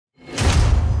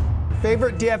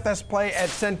Favorite DFS play at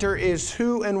center is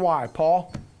who and why?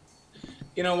 Paul?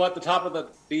 You know what? The top of the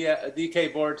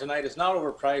DK board tonight is not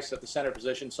overpriced at the center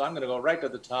position, so I'm going to go right to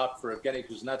the top for Evgeny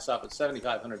Kuznetsov at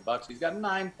 $7,500. He's got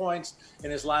 9 points in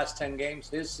his last 10 games.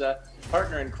 His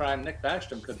partner in crime, Nick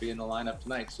Backstrom, could be in the lineup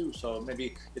tonight too. So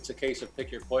maybe it's a case of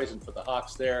pick your poison for the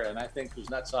Hawks there. And I think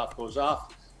Kuznetsov goes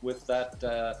off with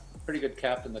that pretty good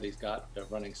captain that he's got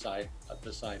running side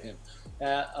beside him.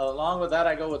 Along with that,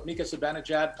 I go with Mika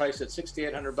Zibanejad, priced at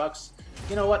 $6,800.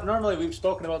 You know what? Normally we've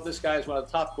spoken about this guy as one of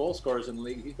the top goal scorers in the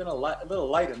league. He's been a little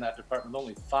light in that department,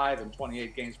 only 5 in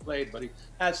 28 games played, but he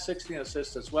has 16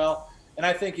 assists as well. And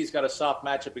I think he's got a soft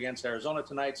matchup against Arizona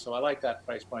tonight, so I like that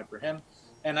price point for him.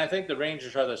 And I think the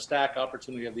Rangers are the stack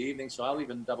opportunity of the evening, so I'll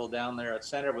even double down there at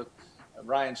center with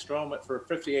Ryan Strome for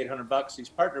 $5,800. He's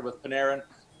partnered with Panarin,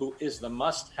 who is the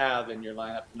must-have in your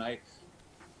lineup tonight.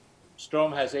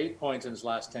 Strome has 8 points in his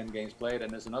last 10 games played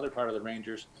and is another part of the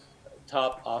Rangers'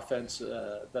 top offense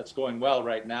that's going well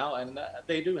right now. And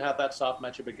they do have that soft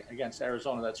matchup against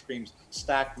Arizona that screams,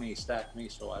 stack me,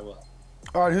 so I will.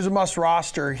 All right, who's a must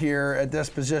roster here at this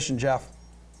position, Jeff?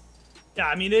 Yeah,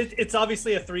 I mean, it's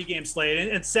obviously a 3-game slate,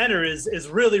 and center is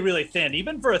really, really thin,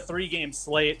 even for a 3-game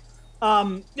slate.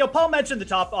 You know, Paul mentioned the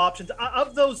top options.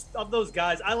 Of those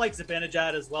guys, I like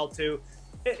Zibanejad as well, too.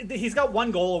 He's got 1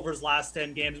 goal over his last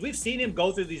 10 games. We've seen him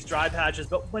go through these dry patches,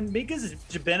 but when Mika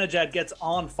Zibanejad gets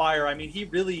on fire, I mean, he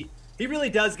really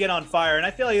does get on fire. And I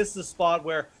feel like this is a spot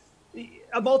where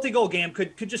a multi-goal game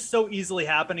could just so easily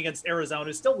happen against Arizona,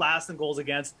 who's still last in goals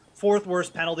against, 4th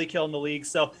worst penalty kill in the league.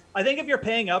 So I think if you're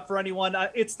paying up for anyone,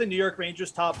 it's the New York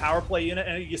Rangers top power play unit,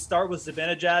 and you start with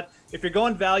Zibanejad. If you're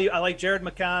going value, I like Jared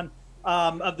McCann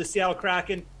of the Seattle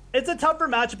Kraken. It's a tougher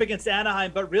matchup against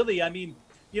Anaheim, but really, I mean,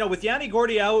 you know, with Yanni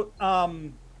Gordy out,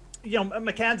 you know,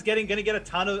 McCann's going to get a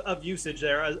ton of usage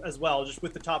there as well, just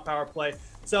with the top power play.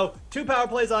 So 2 power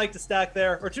plays I like to stack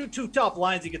there, or two top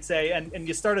lines, you could say, and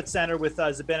you start at center with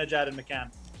Zibanejad and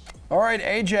McCann. All right,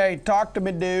 AJ, talk to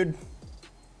me, dude.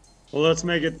 Well, let's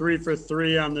make it 3 for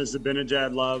 3 on the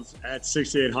Zibanejad love at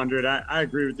 6,800. I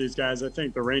agree with these guys. I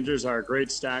think the Rangers are a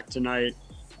great stack tonight.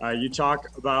 You talk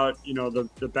about, you know,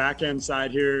 the back end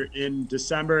side here. In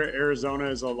December, Arizona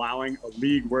is allowing a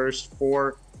league worst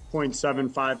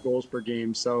 4.75 goals per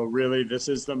game. So really, this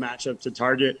is the matchup to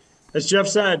target. As Jeff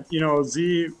said, you know,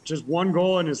 Z just 1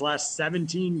 goal in his last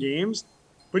 17 games,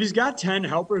 but he's got 10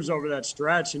 helpers over that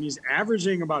stretch, and he's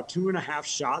averaging about 2.5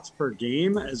 shots per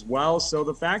game as well. So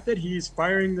the fact that he's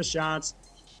firing the shots,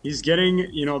 he's getting,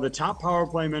 you know, the top power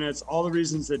play minutes, all the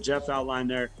reasons that Jeff outlined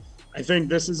there, I think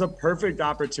this is a perfect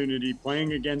opportunity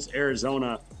playing against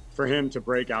Arizona for him to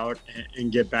break out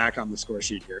and get back on the score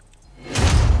sheet here.